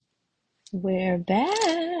We're back.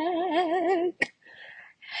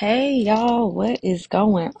 Hey y'all, what is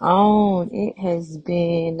going on? It has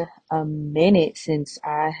been a minute since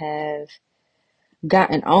I have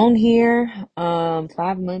gotten on here. 5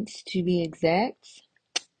 months to be exact.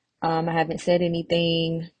 I haven't said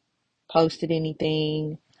anything, posted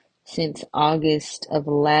anything since August of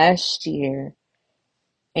last year.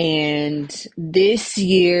 And this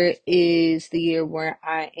year is the year where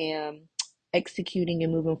I am executing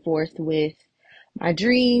and moving forth with my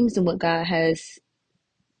dreams and what God has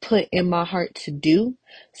put in my heart to do.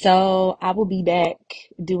 So I will be back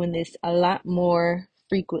doing this a lot more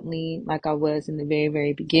frequently like I was in the very,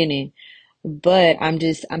 very beginning. But I'm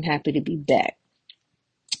happy to be back.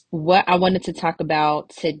 What I wanted to talk about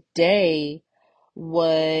today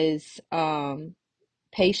was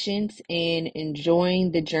patience and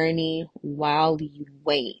enjoying the journey while you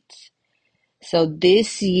wait. So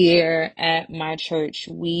this year at my church,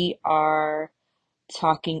 we are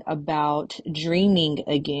talking about dreaming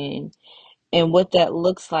again. And what that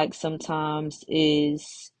looks like sometimes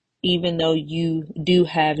is even though you do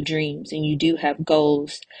have dreams and you do have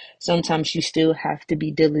goals, sometimes you still have to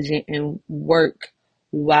be diligent and work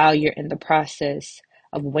while you're in the process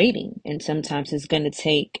of waiting. And sometimes it's going to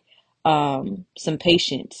take some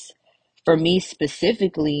patience. For me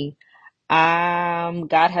specifically,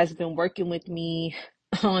 God has been working with me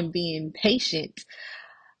on being patient.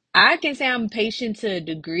 I can say I'm patient to a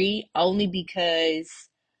degree only because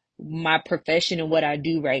my profession and what I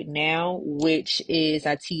do right now, which is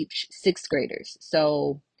I teach sixth graders.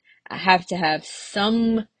 So I have to have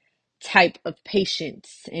some type of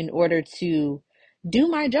patience in order to do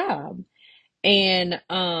my job. And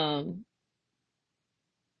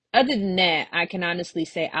other than that, I can honestly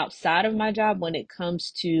say outside of my job, when it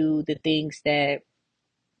comes to the things that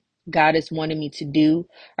God is wanting me to do,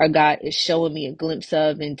 or God is showing me a glimpse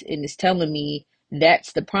of, and is telling me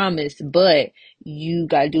that's the promise, but you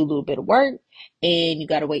got to do a little bit of work and you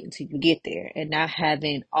got to wait until you get there. And I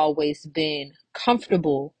haven't always been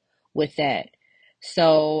comfortable with that.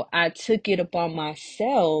 So I took it upon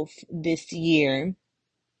myself this year.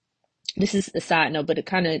 This is a side note, but it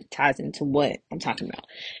kind of ties into what I'm talking about.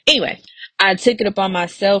 Anyway, I took it upon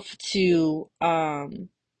myself to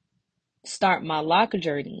start my lock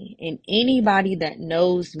journey. And anybody that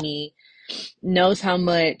knows me knows how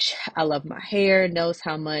much I love my hair, knows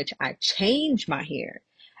how much I change my hair.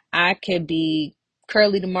 I could be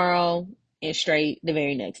curly tomorrow and straight the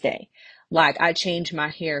very next day. Like I change my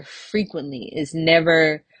hair frequently. It's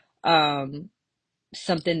never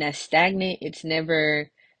something that's stagnant. It's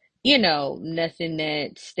never, nothing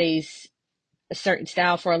that stays a certain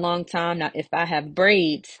style for a long time. Now, if I have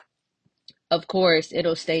braids, of course,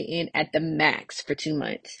 it'll stay in at the max for 2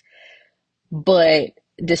 months. But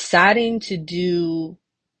deciding to do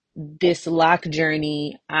this lock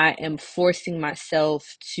journey, I am forcing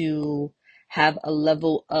myself to have a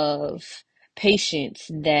level of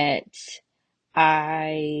patience that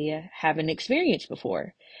I haven't experienced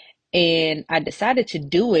before. And I decided to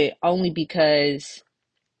do it only because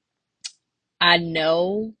I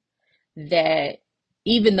know that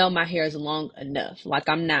even though my hair is long enough, like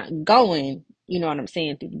I'm not going, you know what I'm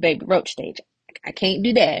saying, through the baby roach stage. I can't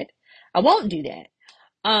do that. I won't do that.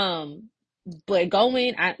 Um, but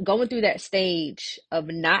going through that stage of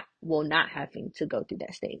not having to go through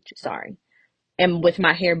that stage, sorry. And with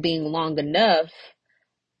my hair being long enough,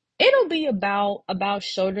 it'll be about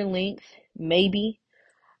shoulder length, maybe.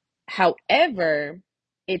 However,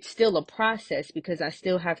 it's still a process because I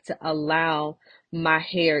still have to allow my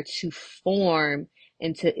hair to form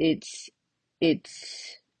into its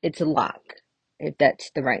lock, if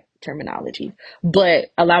that's the right terminology.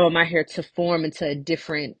 But allowing my hair to form into a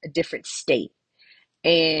different state.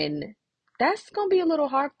 And that's gonna be a little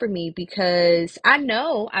hard for me because I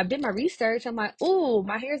know I've done my research. I'm like, oh,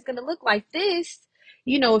 my hair is gonna look like this,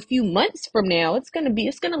 a few months from now. It's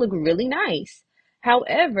gonna look really nice.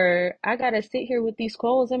 However, I gotta sit here with these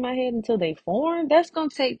coils in my head until they form. That's gonna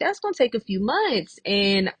take a few months.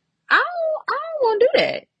 And I don't wanna do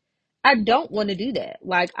that. I don't want to do that.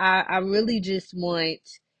 Like I really just want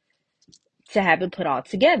to have it put all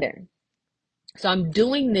together. So I'm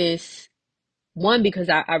doing this one because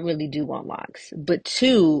I really do want locks, but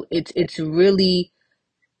two, it's really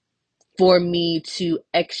for me to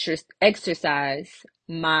exercise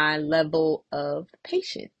my level of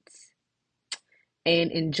patience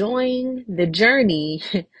and enjoying the journey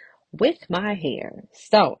with my hair.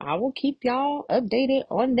 So I will keep y'all updated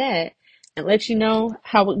on that and let you know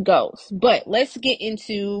how it goes. But let's get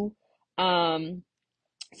into um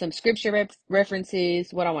some scripture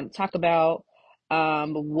references, what I want to talk about,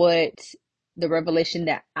 what the revelation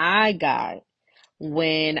that I got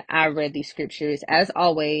when I read these scriptures. As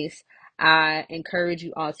always, I encourage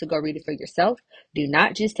you all to go read it for yourself. Do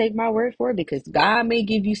not just take my word for it, because God may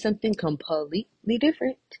give you something completely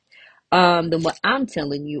different than what I'm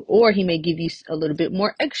telling you, or he may give you a little bit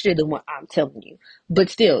more extra than what I'm telling you. But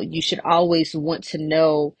still, you should always want to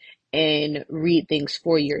know and read things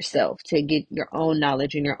for yourself to get your own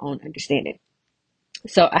knowledge and your own understanding.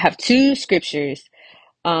 So I have two scriptures.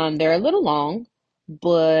 They're a little long,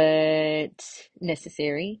 but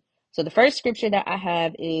necessary. So the first scripture that I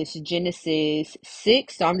have is Genesis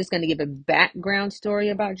 6. So I'm just going to give a background story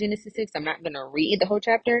about Genesis 6. I'm not going to read the whole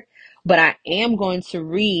chapter, but I am going to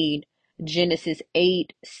read Genesis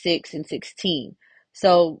 8, 6, and 16.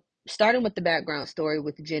 So starting with the background story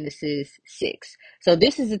with Genesis 6. So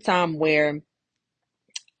this is a time where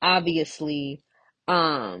obviously,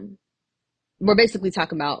 um, we're basically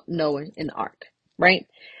talking about Noah and the ark, right?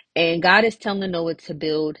 And God is telling Noah to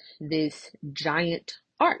build this giant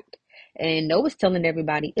ark. And Noah's telling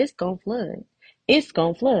everybody it's gonna flood. It's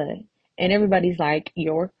gonna flood. And everybody's like,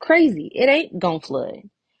 you're crazy. It ain't gonna flood.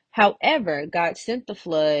 However, God sent the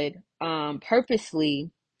flood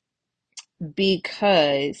purposely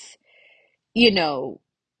because, you know,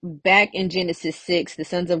 back in Genesis 6, the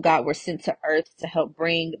sons of God were sent to earth to help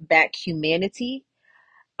bring back humanity.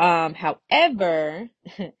 However,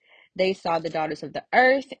 they saw the daughters of the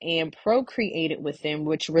earth and procreated with them,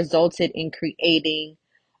 which resulted in creating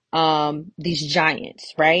these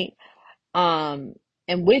giants, right? Um,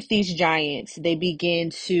 and with these giants, they begin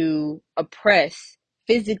to oppress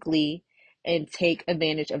physically and take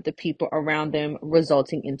advantage of the people around them,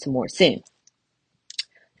 resulting into more sin.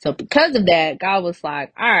 So because of that, God was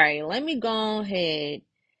like, all right, let me go ahead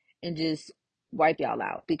and just wipe y'all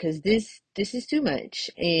out, because this is too much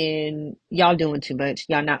and y'all doing too much.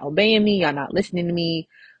 Y'all not obeying me, y'all not listening to me.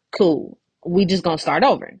 Cool. We just gonna start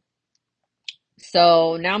over.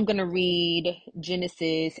 So now I'm gonna read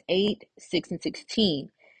Genesis 8, 6, and 16.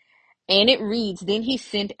 And it reads, Then he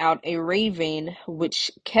sent out a raven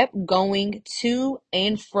which kept going to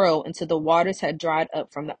and fro until the waters had dried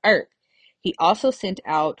up from the earth. He also sent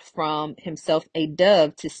out from himself a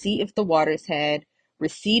dove to see if the waters had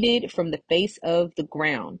receded from the face of the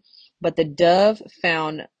ground. But the dove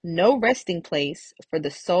found no resting place for the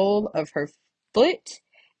sole of her foot,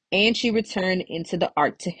 and she returned into the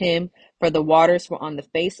ark to him, for the waters were on the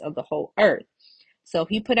face of the whole earth. So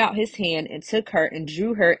he put out his hand and took her and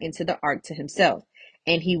drew her into the ark to himself.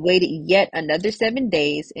 And he waited yet another 7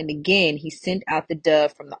 days, and again he sent out the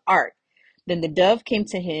dove from the ark. Then the dove came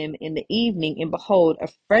to him in the evening, and behold, a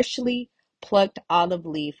freshly plucked olive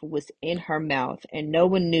leaf was in her mouth, and no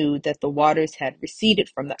one knew that the waters had receded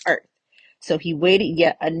from the earth. So he waited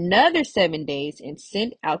yet another 7 days and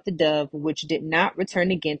sent out the dove, which did not return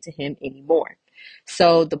again to him any more.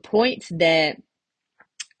 So the point that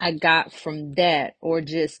I got from that, or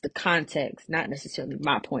just the context, not necessarily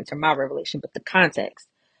my points or my revelation, but the context.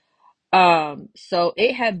 So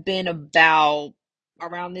it had been about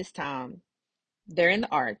around this time. They're in the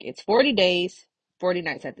ark. It's 40 days, 40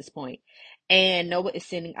 nights at this point. And Noah is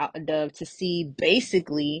sending out a dove to see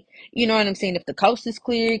basically, you know what I'm saying, if the coast is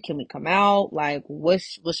clear, can we come out? Like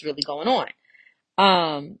what's really going on?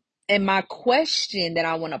 Um, and my question that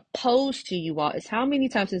I want to pose to you all is, how many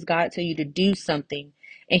times does God tell you to do something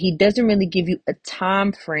and he doesn't really give you a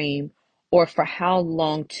time frame or for how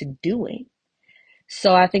long to do it?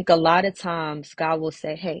 So I think a lot of times God will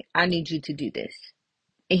say, hey, I need you to do this.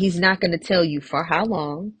 And he's not going to tell you for how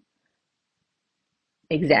long,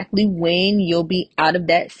 exactly when you'll be out of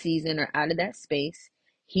that season or out of that space.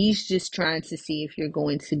 He's just trying to see if you're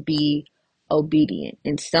going to be obedient.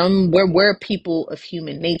 And we're people of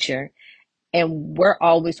human nature, and we're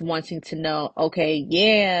always wanting to know, okay,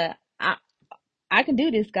 yeah, I can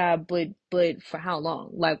do this, God, but for how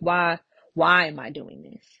long? Like why am I doing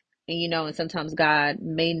this? And and sometimes God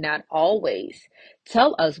may not always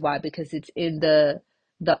tell us why, because it's in the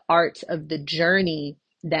art of the journey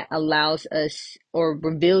that allows us or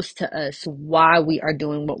reveals to us why we are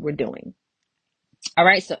doing what we're doing. All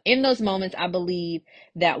right, so in those moments, I believe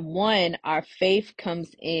that one, our faith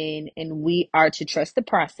comes in and we are to trust the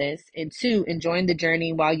process. And two, enjoying the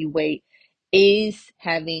journey while you wait is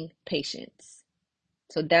having patience.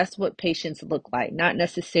 So that's what patience look like. Not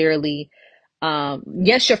necessarily,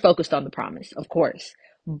 yes, you're focused on the promise, of course,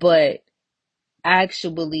 but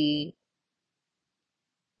actually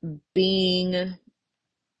being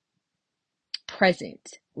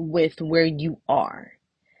present with where you are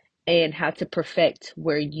and how to perfect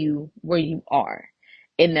where you are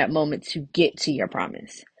in that moment to get to your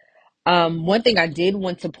promise. One thing I did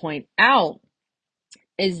want to point out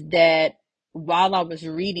is that while I was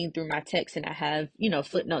reading through my text, and I have,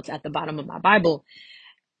 footnotes at the bottom of my Bible,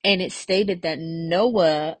 and it stated that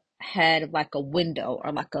Noah had like a window,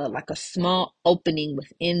 or like a small opening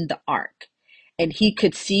within the ark, and he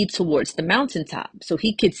could see towards the mountaintop. So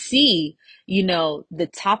he could see, the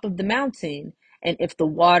top of the mountain, and if the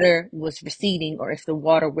water was receding or if the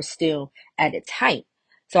water was still at its height.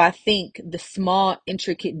 So I think the small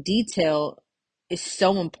intricate detail is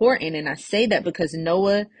so important, and I say that because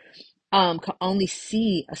Noah could only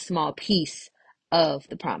see a small piece of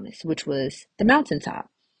the promise, which was the mountaintop.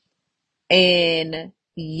 And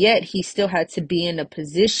yet he still had to be in a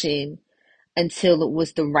position until it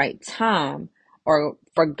was the right time, or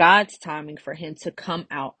for God's timing, for him to come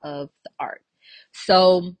out of the ark.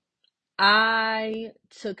 So I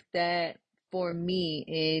took that for me,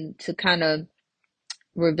 and to kind of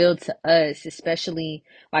reveal to us, especially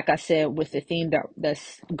like I said, with the theme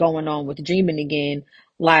that's going on with dreaming again,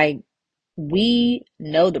 like, we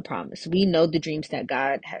know the promise. We know the dreams that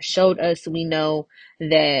God has showed us. We know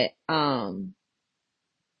that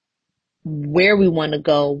where we want to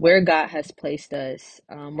go, where God has placed us,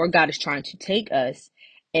 where God is trying to take us.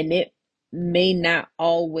 And it may not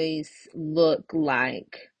always look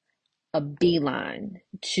like a beeline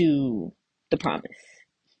to the promise.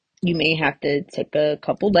 You may have to take a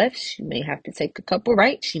couple lefts, you may have to take a couple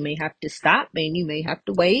rights, you may have to stop, and you may have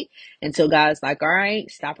to wait until God's like, all right,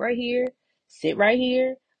 stop right here, sit right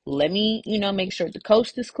here, let me, make sure the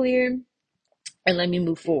coast is clear, and let me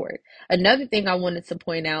move forward. Another thing I wanted to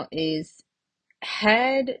point out is,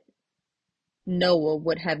 had Noah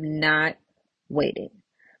would have not waited,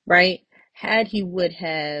 right? Had he would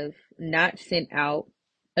have not sent out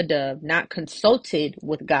a dove, not consulted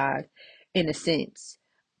with God in a sense,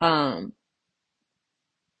 um,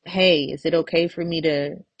 hey, is it okay for me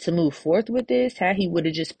to move forth with this? Had he would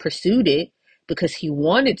have just pursued it because he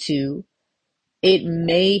wanted to, it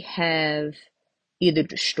may have either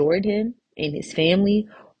destroyed him and his family,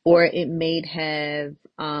 or it may have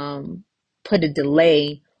put a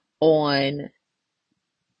delay on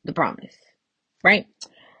the promise, right?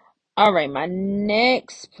 All right, my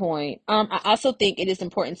next point. I also think it is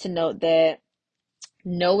important to note that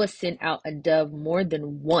Noah sent out a dove more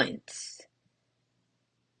than once.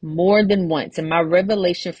 And my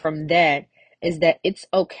revelation from that is that it's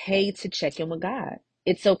okay to check in with God.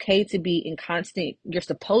 It's okay to be in constant, you're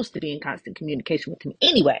supposed to be in constant communication with him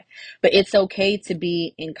anyway, but it's okay to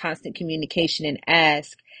be in constant communication and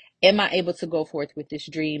ask, am I able to go forth with this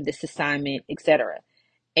dream, this assignment, etc.?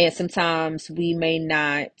 And sometimes we may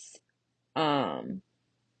not, um,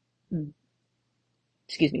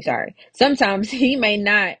 excuse me, sorry. Sometimes he may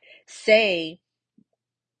not say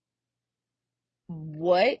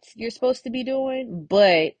what you're supposed to be doing,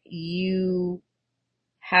 but you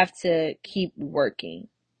have to keep working,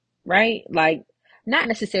 right? Like, not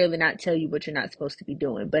necessarily not tell you what you're not supposed to be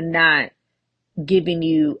doing, but not giving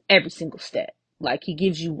you every single step. Like, he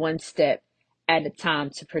gives you one step at a time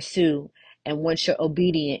to pursue. And once you're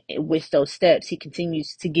obedient with those steps, he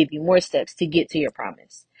continues to give you more steps to get to your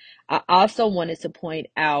promise. I also wanted to point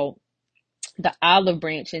out the olive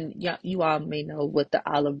branch, and you all may know what the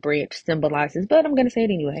olive branch symbolizes, but I'm going to say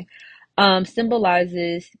it anyway.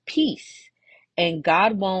 Symbolizes peace. And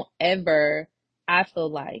God won't ever, I feel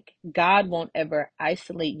like, God won't ever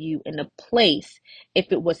isolate you in a place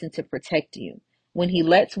if it wasn't to protect you. When he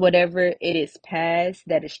lets whatever it is pass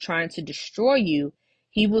that is trying to destroy you,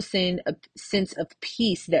 he will send a sense of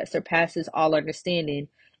peace that surpasses all understanding,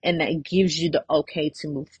 and that gives you the okay to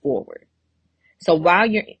move forward. So while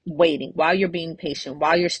you're waiting, while you're being patient,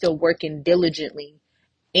 while you're still working diligently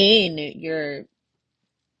in your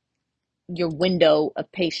window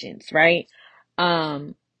of patience, right?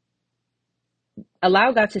 Um,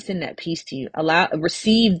 Allow God to send that peace to you.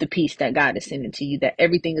 Receive the peace that God is sending to you, that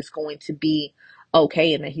everything is going to be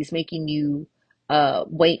okay, and that he's making you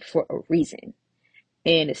wait for a reason.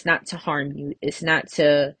 And it's not to harm you. It's not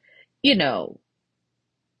to, you know,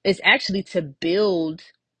 it's actually to build,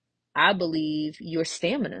 I believe, your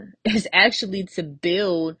stamina. Is actually to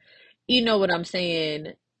build, you know what I'm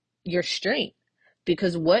saying, your strength.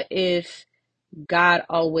 Because what if God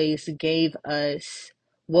always gave us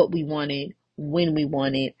what we wanted, when we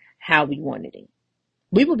wanted, how we wanted it?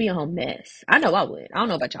 We would be a whole mess. I know I would. I don't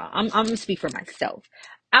know about y'all. I'm gonna speak for myself.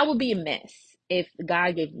 I would be a mess if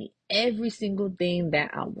God gave me every single thing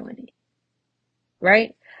that I wanted,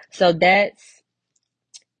 right? So that's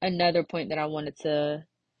another point that I wanted to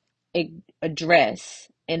address.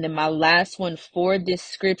 And then my last one for this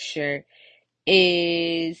scripture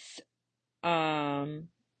is, um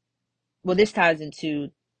well, this ties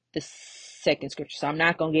into the second scripture, so I'm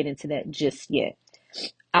not going to get into that just yet.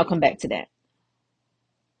 I'll come back to that.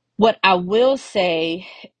 What I will say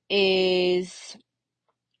is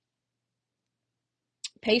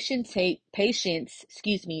takes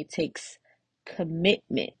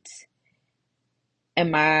commitment.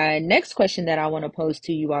 And my next question that I want to pose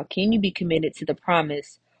to you all, can you be committed to the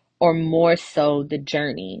promise or more so the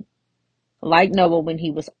journey? Like Noah, when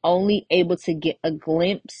he was only able to get a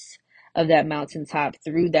glimpse of that mountaintop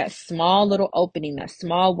through that small little opening, that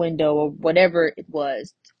small window, or whatever it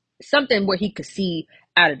was, something where he could see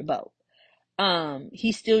out of the boat.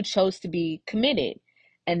 He still chose to be committed.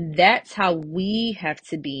 And that's how we have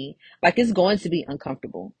to be. Like, it's going to be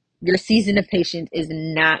uncomfortable. Your season of patience is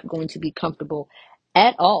not going to be comfortable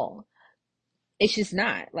at all. It's just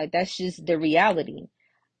not. Like, that's just the reality.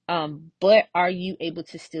 But are you able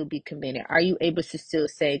to still be committed? Are you able to still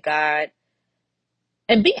say, God,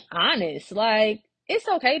 and be honest? Like, it's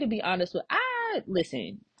okay to be honest with,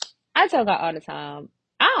 listen, I tell God all the time,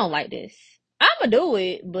 I don't like this. I'ma do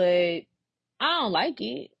it, but I don't like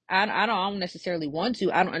it. I don't necessarily want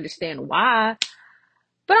to. I don't understand why,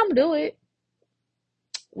 but I'm gonna do it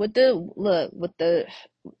with the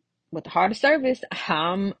heart of service.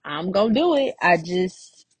 I'm gonna do it. I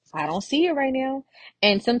don't see it right now.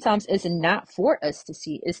 And sometimes it's not for us to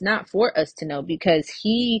see. It's not for us to know because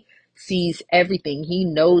he sees everything. He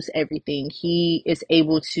knows everything. He is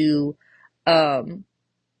able to um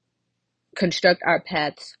construct our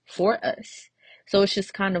paths for us. So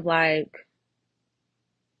it's kind of like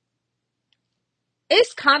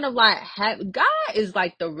God is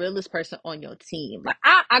like the realest person on your team. Like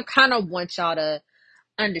I kind of want y'all to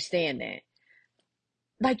understand that.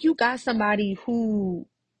 Like you got somebody who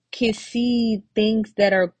can see things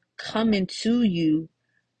that are coming to you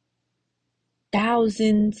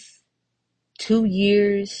thousands, 2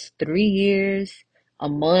 years, 3 years, a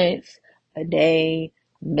month, a day,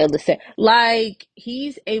 millisecond. Like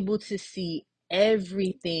he's able to see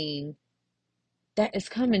everything that is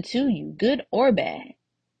coming to you, good or bad.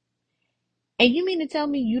 And you mean to tell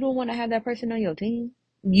me you don't want to have that person on your team?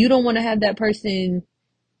 You don't want to have that person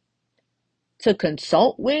to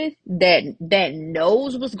consult with that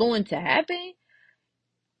knows what's going to happen?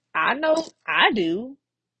 I know I do.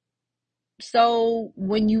 So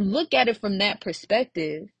when you look at it from that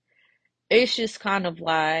perspective, it's just kind of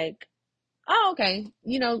like, oh, okay,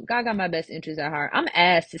 God got my best interest at heart. I'm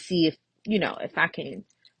asked to see if I can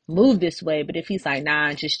move this way, but if he's like,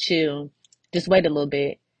 nah, just chill, just wait a little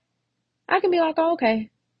bit, I can be like, oh,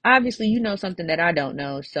 okay. Obviously, you know something that I don't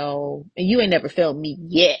know, so and you ain't never failed me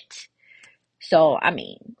yet. So, I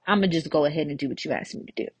mean, I'm gonna just go ahead and do what you asked me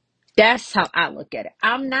to do. That's how I look at it.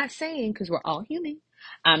 I'm not saying because we're all human.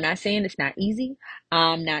 I'm not saying it's not easy.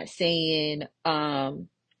 I'm not saying I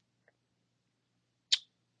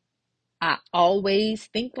always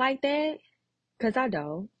think like that because I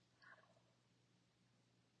don't.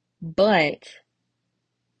 But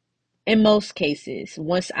in most cases,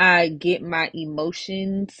 once I get my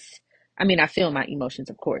emotions, I mean, I feel my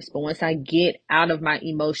emotions, of course, but once I get out of my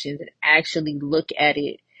emotions and actually look at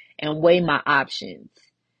it and weigh my options,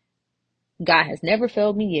 God has never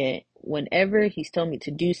failed me yet. Whenever He's told me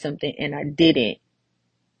to do something and I didn't,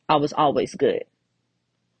 I was always good.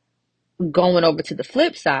 Going over to the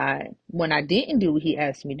flip side, when I didn't do what He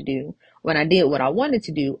asked me to do, when I did what I wanted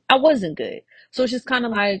to do, I wasn't good. So it's just kind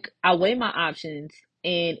of like I weigh my options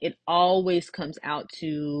and it always comes out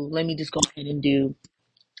to let me just go ahead and do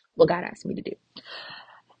what God asked me to do.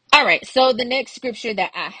 All right, so the next scripture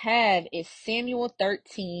that I have is Samuel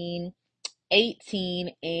 13,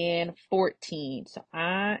 18, and 14. So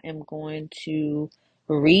I am going to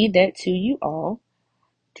read that to you all.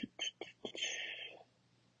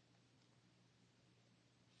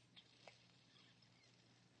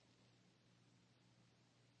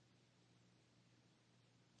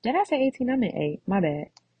 Did I say 18? I meant 8. My bad.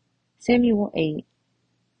 Samuel 8.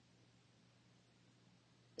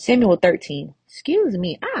 Samuel 13. Excuse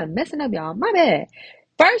me. I'm messing up, y'all. My bad.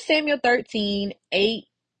 First Samuel 13, 8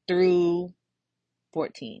 through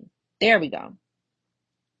 14. There we go.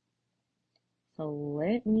 So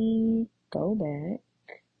let me go back.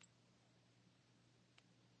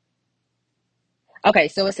 Okay,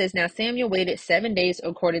 so it says, now Samuel waited 7 days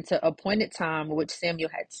according to appointed time which Samuel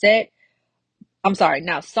had set. I'm sorry,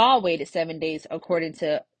 now Saul waited 7 days according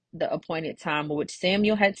to the appointed time which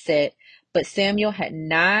Samuel had set, but Samuel had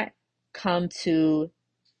not come to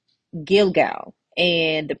Gilgal,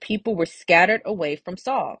 and the people were scattered away from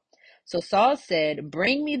Saul. So Saul said,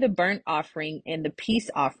 bring me the burnt offering and the peace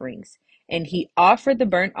offerings. And he offered the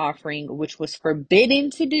burnt offering, which was forbidden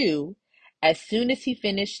to do. As soon as he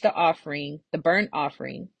finished the burnt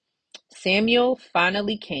offering, Samuel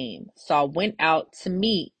finally came. Saul went out to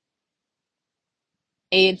meet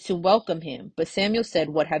and to welcome him. But Samuel said,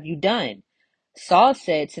 "What have you done?" Saul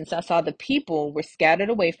said, "Since I saw the people were scattered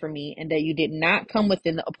away from me, and that you did not come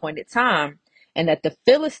within the appointed time, and that the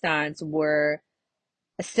Philistines were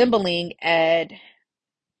assembling at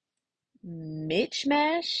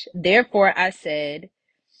Michmash, therefore I said,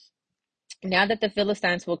 now that the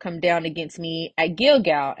Philistines will come down against me at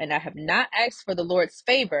Gilgal, and I have not asked for the Lord's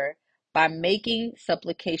favor by making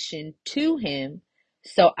supplication to him,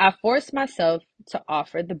 so I forced myself to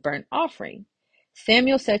offer the burnt offering."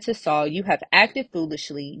 Samuel said to Saul, "You have acted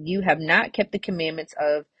foolishly. You have not kept the commandments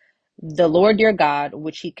of the Lord your God,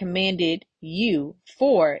 which he commanded you.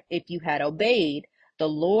 For if you had obeyed, the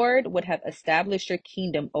Lord would have established your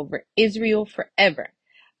kingdom over Israel forever.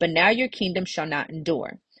 But now your kingdom shall not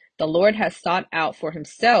endure. The Lord has sought out for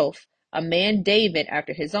himself a man David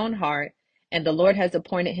after his own heart, and the Lord has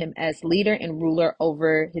appointed him as leader and ruler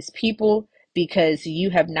over his people, because you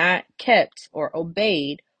have not kept or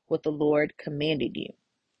obeyed what the Lord commanded you."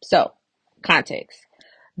 So, context.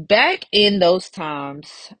 Back in those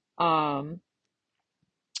times, in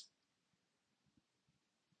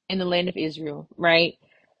the land of Israel, right?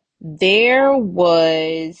 There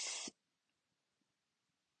was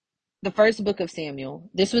the first book of Samuel.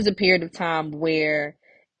 This was a period of time where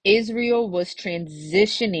Israel was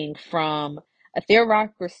transitioning from a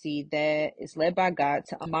theocracy that is led by God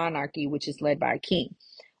to a monarchy which is led by a king.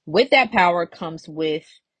 With that power comes with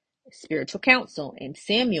spiritual counsel, and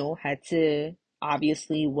Samuel had to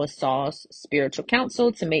obviously was Saul's spiritual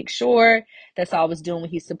counsel to make sure that Saul was doing what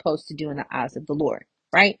he's supposed to do in the eyes of the Lord,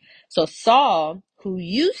 right? So Saul, who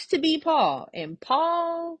used to be Paul, and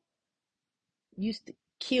Paul used to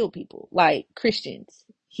kill people like Christians.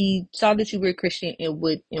 He saw that you were a Christian and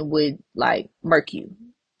would like murk you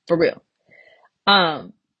for real.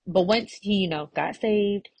 But once he, got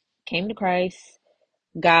saved, came to Christ,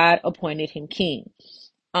 God appointed him king.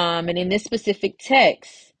 And in this specific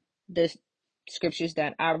text, the scriptures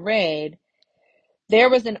that I read, there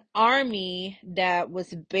was an army that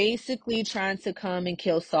was basically trying to come and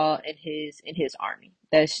kill Saul and his army.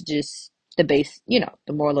 That's just the base,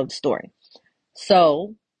 the moral of the story.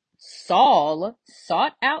 So Saul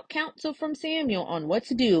sought out counsel from Samuel on what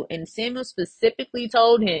to do, and Samuel specifically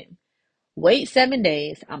told him, "Wait 7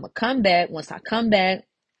 days. I'm going to come back. Once I come back,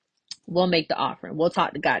 we'll make the offering. We'll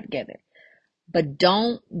talk to God together. But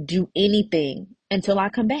don't do anything until I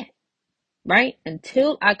come back," right?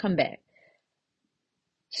 Until I come back.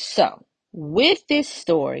 So, with this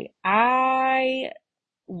story, I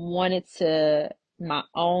wanted to, my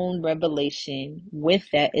own revelation with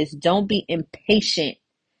that is, don't be impatient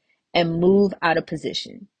and move out of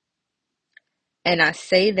position. And I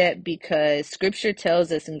say that because scripture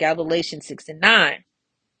tells us in Galatians 6:9,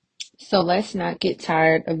 "So let's not get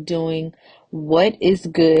tired of doing what is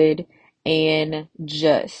good and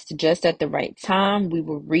just. Just at the right time, we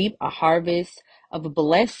will reap a harvest of a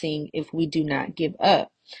blessing if we do not give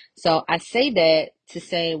up." So I say that to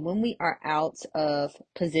say, when we are out of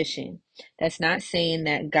position, that's not saying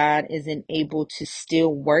that God isn't able to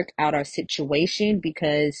still work out our situation,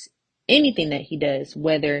 because anything that he does,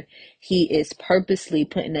 whether he is purposely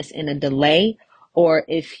putting us in a delay or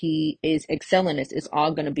if he is excelling us, it's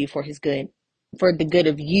all going to be for his good, for the good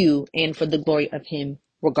of you and for the glory of him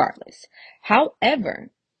regardless.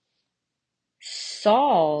 However,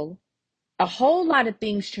 Saul, a whole lot of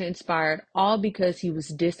things transpired all because he was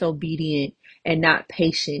disobedient and not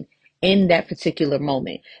patient in that particular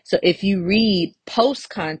moment. So if you read post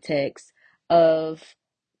context of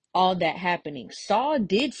all that happening, Saul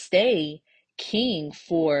did stay king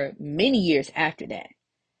for many years after that.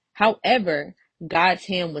 However, God's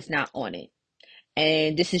hand was not on it.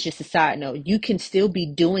 And this is just a side note. You can still be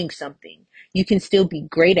doing something. You can still be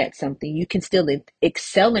great at something. You can still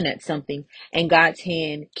excelling at something, and God's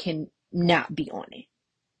hand can not be on it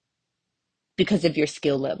because of your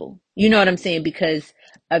skill level. You know what I'm saying? Because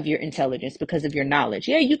of your intelligence, because of your knowledge.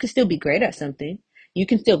 Yeah, you can still be great at something. You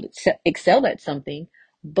can still excel at something,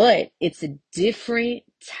 but it's a different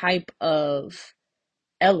type of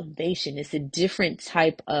elevation. It's a different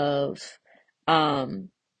type of,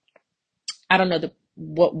 I don't know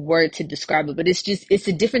what word to describe it, but it's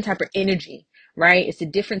a different type of energy, right? It's a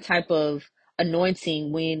different type of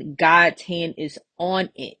anointing when God's hand is on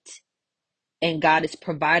it and God is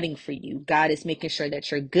providing for you. God is making sure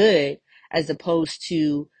that you're good, as opposed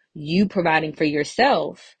to you providing for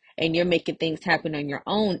yourself and you're making things happen on your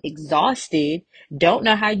own, exhausted, don't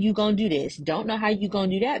know how you gonna do this, don't know how you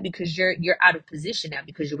gonna do that, because you're out of position now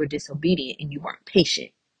because you were disobedient and you weren't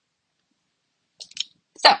patient.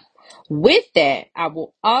 So, with that, I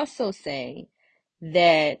will also say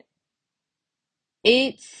that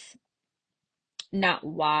it's not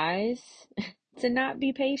wise to not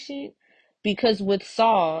be patient, because with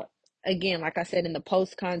Saul, again, like I said in the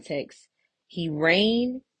post context, he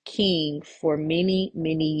reigned king for many,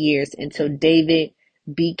 many years until David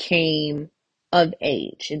became of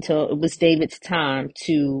age, until it was David's time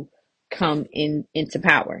to come into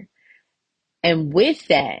power. And with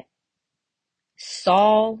that,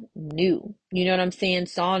 Saul knew, you know what I'm saying?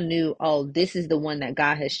 Saul knew, oh, this is the one that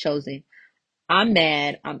God has chosen. I'm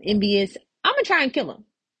mad. I'm envious. I'm going to try and kill him.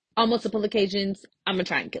 On multiple occasions, I'm going to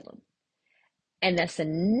try and kill him. And that's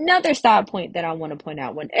another side point that I want to point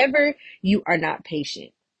out. Whenever you are not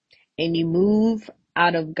patient and you move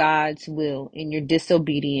out of God's will and you're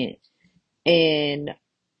disobedient, and,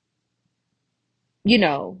 you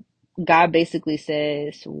know, God basically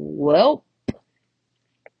says, well,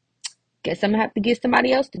 guess I'm going to have to get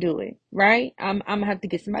somebody else to do it, right? I'm going to have to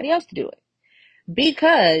get somebody else to do it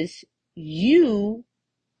because you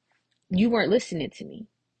weren't listening to me.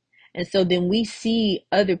 And so then we see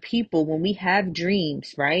other people when we have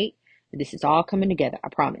dreams, right? This is all coming together, I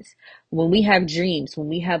promise. When we have dreams, when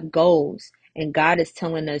we have goals, and God is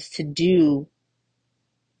telling us to do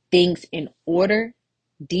things in order,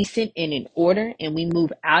 decent and in order, and we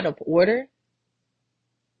move out of order,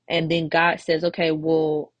 and then God says, okay,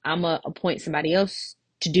 well, I'm going to appoint somebody else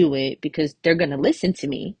to do it because they're going to listen to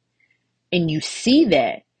me. And you see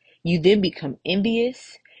that, you then become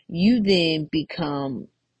envious, you then become,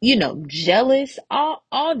 jealous,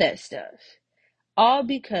 all that stuff. All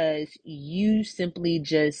because you simply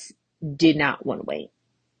just did not want to wait,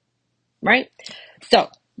 right? So,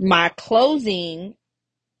 my closing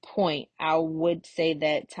point, I would say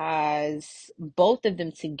that ties both of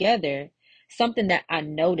them together, something that I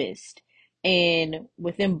noticed. And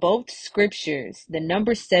within both scriptures, the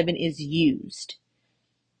number seven is used.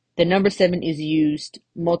 The number seven is used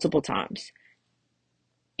multiple times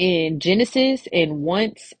in Genesis and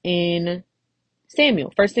once in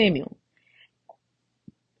Samuel, First Samuel.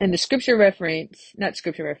 And the scripture reference, not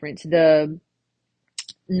scripture reference, the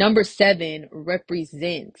number seven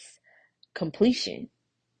represents completion,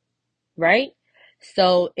 right?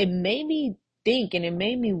 So it made me think and it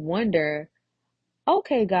made me wonder,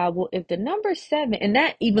 okay, God, well, if the number seven, and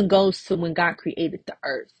that even goes to when God created the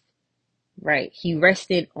earth, right? He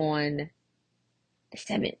rested on the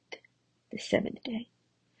seventh, the seventh day.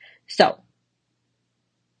 So,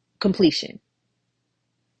 completion.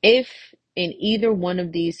 If in either one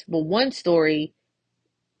of these, well, one story,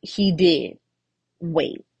 he did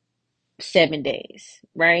wait 7 days,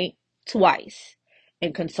 right? Twice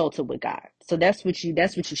and consulted with God. So that's what you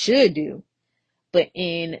should do. But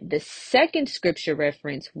in the second scripture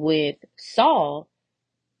reference with Saul,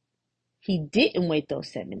 he didn't wait those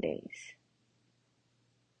 7 days.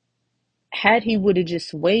 Had he would have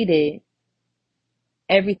just waited,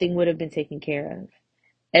 everything would have been taken care of.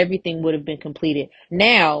 Everything would have been completed.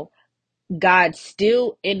 Now, God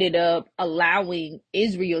still ended up allowing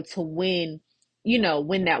Israel to win,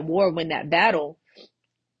 win that war, win that battle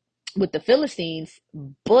with the Philistines.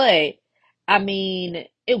 But I mean,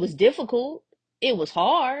 it was difficult. It was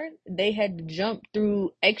hard. They had to jump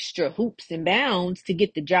through extra hoops and bounds to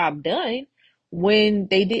get the job done when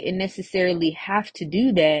they didn't necessarily have to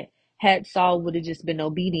do that had Saul would have just been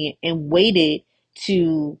obedient and waited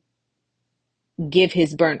to give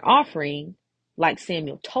his burnt offering like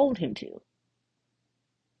Samuel told him to.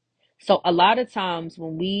 So a lot of times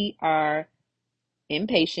when we are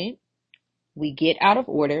impatient, we get out of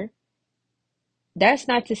order. That's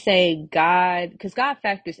not to say God, because God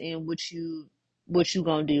factors in what you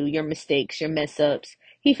gonna do, your mistakes, your mess ups.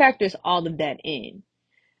 He factors all of that in.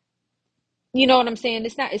 You know what I'm saying?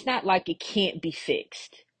 It's not like it can't be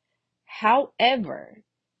fixed. However,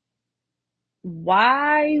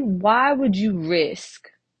 why would you risk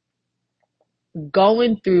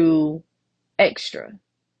going through extra,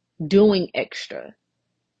 doing extra,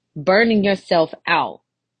 burning yourself out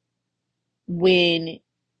when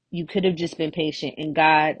you could have just been patient and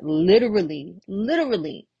God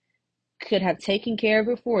literally could have taken care of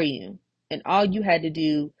it for you, and all you had to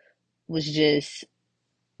do was just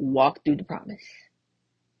walk through the promise.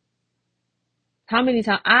 How many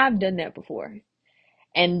times I've done that before?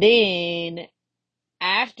 And then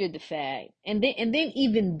after the fact, and then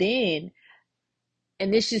even then,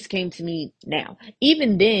 and this just came to me now.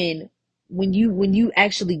 Even then, when you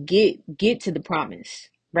actually get to the promise,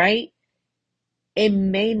 right? It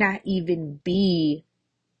may not even be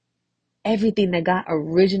everything that God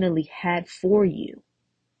originally had for you.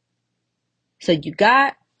 So you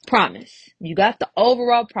got promise. You got the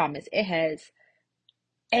overall promise. It has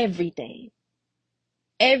everything.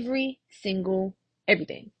 Every single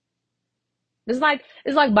everything.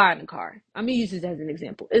 It's like buying a car. I'm gonna use this as an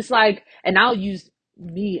example. It's like, and I'll use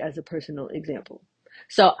me as a personal example.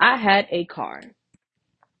 So I had a car,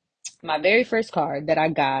 my very first car that I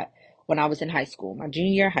got when I was in high school, my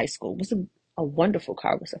junior year of high school, was a wonderful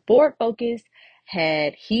car. It was a Ford Focus,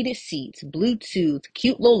 had heated seats, Bluetooth,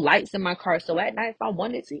 cute little lights in my car. So at night, if I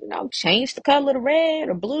wanted to, change the color to red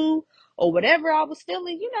or blue or whatever I was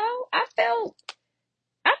feeling, I felt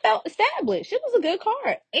established. It was a good car,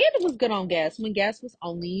 and it was good on gas when gas was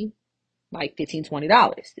only like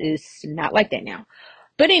 $15-$20. It's not like that now.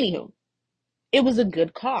 But anywho, it was a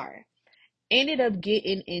good car. Ended up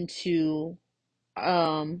getting into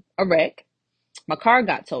a wreck. My car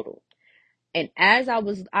got totaled. And as I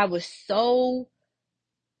was so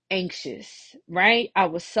anxious, right? I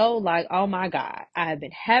was so like, oh my God, I have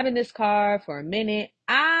been having this car for a minute.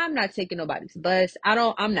 I'm not taking nobody's bus.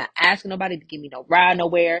 I'm not asking nobody to give me no ride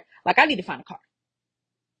nowhere. Like, I need to find a car.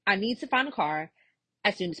 I need to find a car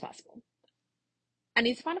as soon as possible. I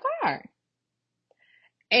need to find a car.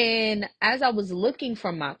 And as I was looking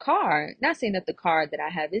for my car, not saying that the car that I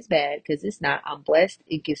have is bad, because it's not. I'm blessed.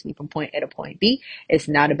 It gets me from point A to point B. It's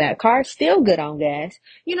not a bad car. Still good on gas.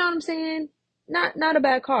 You know what I'm saying? Not a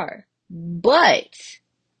bad car. But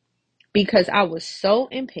because I was so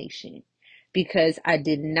impatient, because I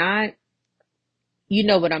did not, you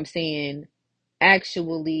know what I'm saying,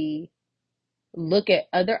 actually look at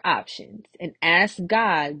other options and ask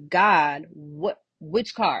God,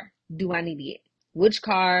 which car do I need to get? Which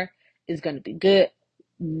car is going to be good?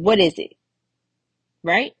 What is it?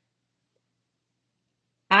 Right?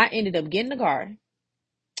 I ended up getting a car.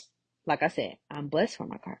 Like I said, I'm blessed for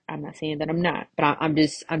my car. I'm not saying that I'm not, but I'm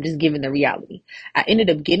just giving the reality. I ended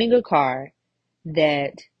up getting a car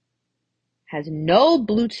that has no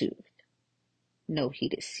Bluetooth, no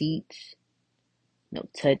heated seats, no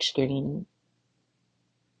touchscreen,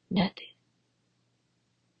 nothing.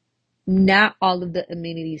 Not all of the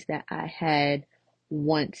amenities that I had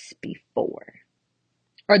once before,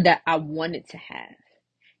 or that I wanted to have,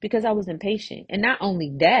 because I was impatient. And not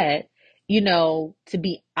only that, to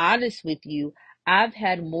be honest with you, I've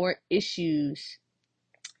had more issues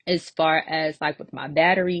as far as like with my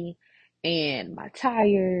battery and my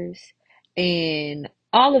tires and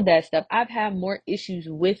all of that stuff. I've had more issues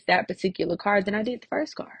with that particular car than I did the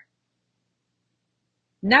first car.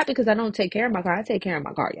 Not because I don't take care of my car. I take care of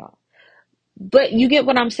my car, y'all. But you get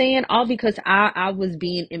what I'm saying? All because I was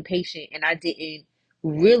being impatient and I didn't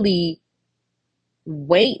really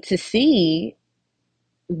wait to see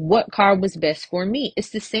what car was best for me.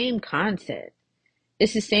 It's the same concept.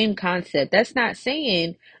 It's the same concept. That's not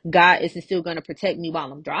saying God isn't still going to protect me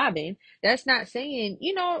while I'm driving. That's not saying,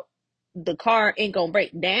 the car ain't going to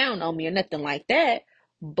break down on me or nothing like that.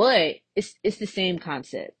 But it's the same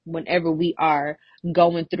concept whenever we are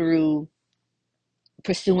going through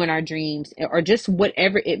pursuing our dreams or just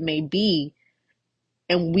whatever it may be,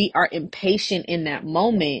 and we are impatient in that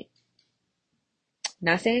moment.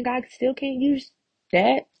 Not saying God still can't use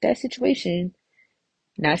that situation.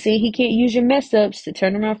 Not saying he can't use your mess ups to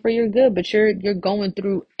turn around for your good, but you're going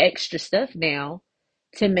through extra stuff now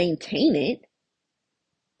to maintain it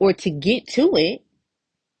or to get to it,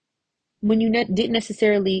 when you didn't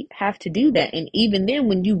necessarily have to do that. And even then,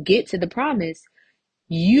 when you get to the promise,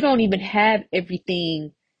 you don't even have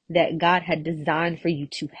everything that God had designed for you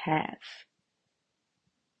to have.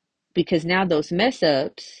 Because now those mess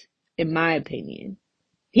ups, in my opinion,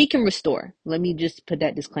 he can restore. Let me just put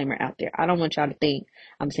that disclaimer out there. I don't want y'all to think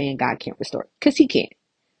I'm saying God can't restore, because he can.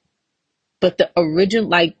 But the original,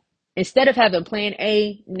 like, instead of having plan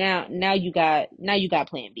A, now you got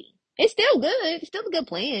plan B. It's still good. It's still a good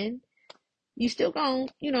plan. You still gonna,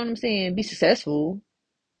 you know what I'm saying, be successful.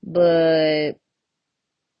 But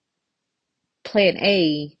plan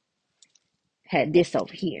A had this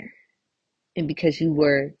over here. And because you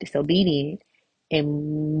were disobedient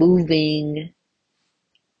and moving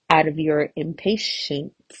out of your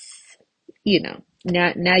impatience, now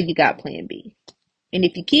you got plan B. And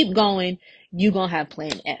if you keep going, you're gonna have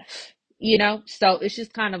plan F. So it's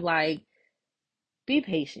just kind of like, be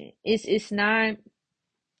patient. It's not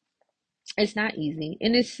easy.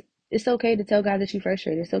 And it's okay to tell God that you're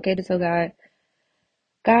frustrated. It's okay to tell God,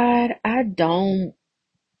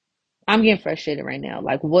 I'm getting frustrated right now.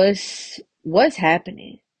 Like, what's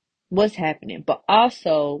happening? What's happening? But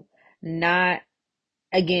also, not,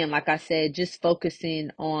 again, like I said, just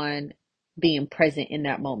focusing on being present in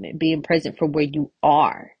that moment, being present for where you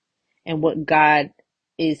are and what God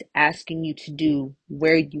is asking you to do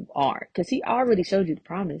where you are. Because he already showed you the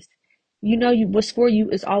promise. What's for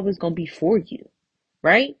you is always going to be for you,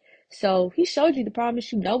 right? So he showed you the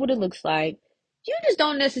promise. You know what it looks like. You just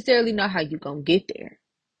don't necessarily know how you're going to get there.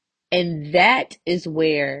 And that is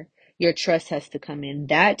where your trust has to come in.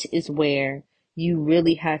 That is where you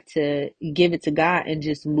really have to give it to God and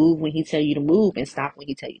just move when he tell you to move and stop when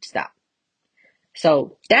he tell you to stop.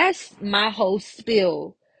 So that's my whole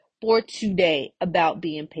spiel for today about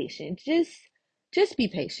being patient. Just be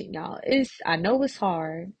patient, y'all. I know it's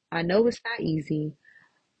hard. I know it's not easy,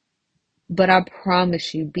 but I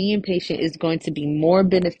promise you being patient is going to be more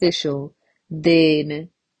beneficial than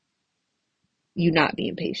you not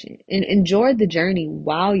being patient. And enjoy the journey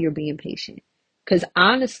while you're being patient. Cuz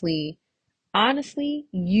honestly,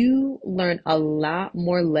 you learn a lot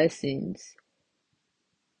more lessons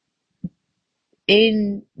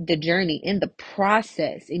in the journey, in the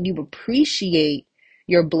process, and you appreciate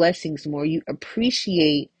your blessings more. You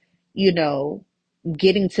appreciate, you know,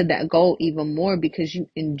 getting to that goal even more because you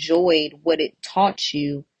enjoyed what it taught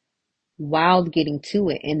you while getting to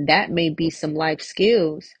it. And that may be some life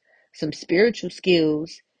skills, some spiritual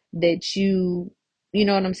skills that you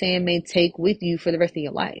know what I'm saying, may take with you for the rest of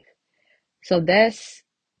your life. So that's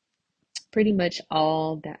pretty much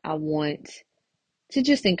all that I want to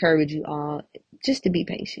just encourage you all, just to be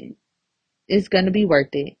patient. It's going to be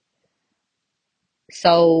worth it.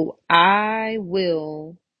 So I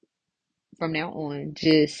will, from now on,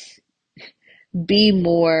 just be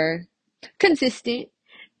more consistent.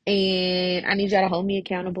 And I need y'all to hold me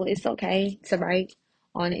accountable. It's okay to write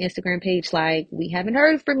on the Instagram page like, we haven't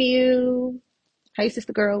heard from you. Hey,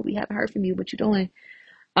 sister girl, we haven't heard from you. What you doing?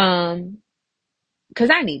 Um, because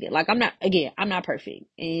I need it. Like, I'm not perfect.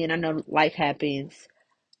 And I know life happens.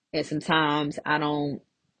 And sometimes I don't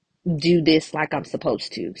do this like I'm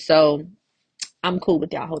supposed to. So I'm cool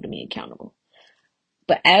with y'all holding me accountable.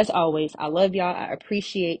 But as always, I love y'all. I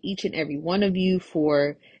appreciate each and every one of you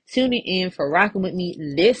for tuning in, for rocking with me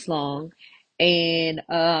this long. And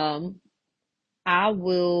I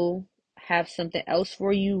will have something else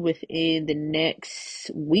for you within the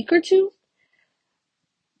next week or two.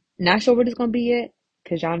 Not sure what it's gonna be yet,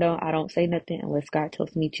 because y'all know I don't say nothing unless God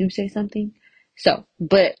tells me to say something. So,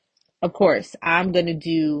 but of course, I'm gonna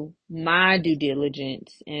do my due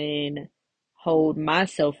diligence and hold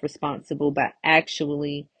myself responsible by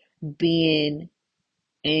actually being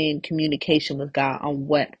in communication with God on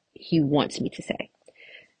what He wants me to say.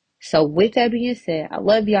 So, with that being said, I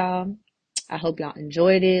love y'all. I hope y'all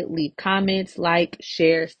enjoyed it. Leave comments, like,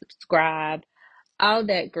 share, subscribe, all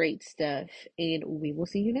that great stuff. And we will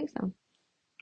see you next time.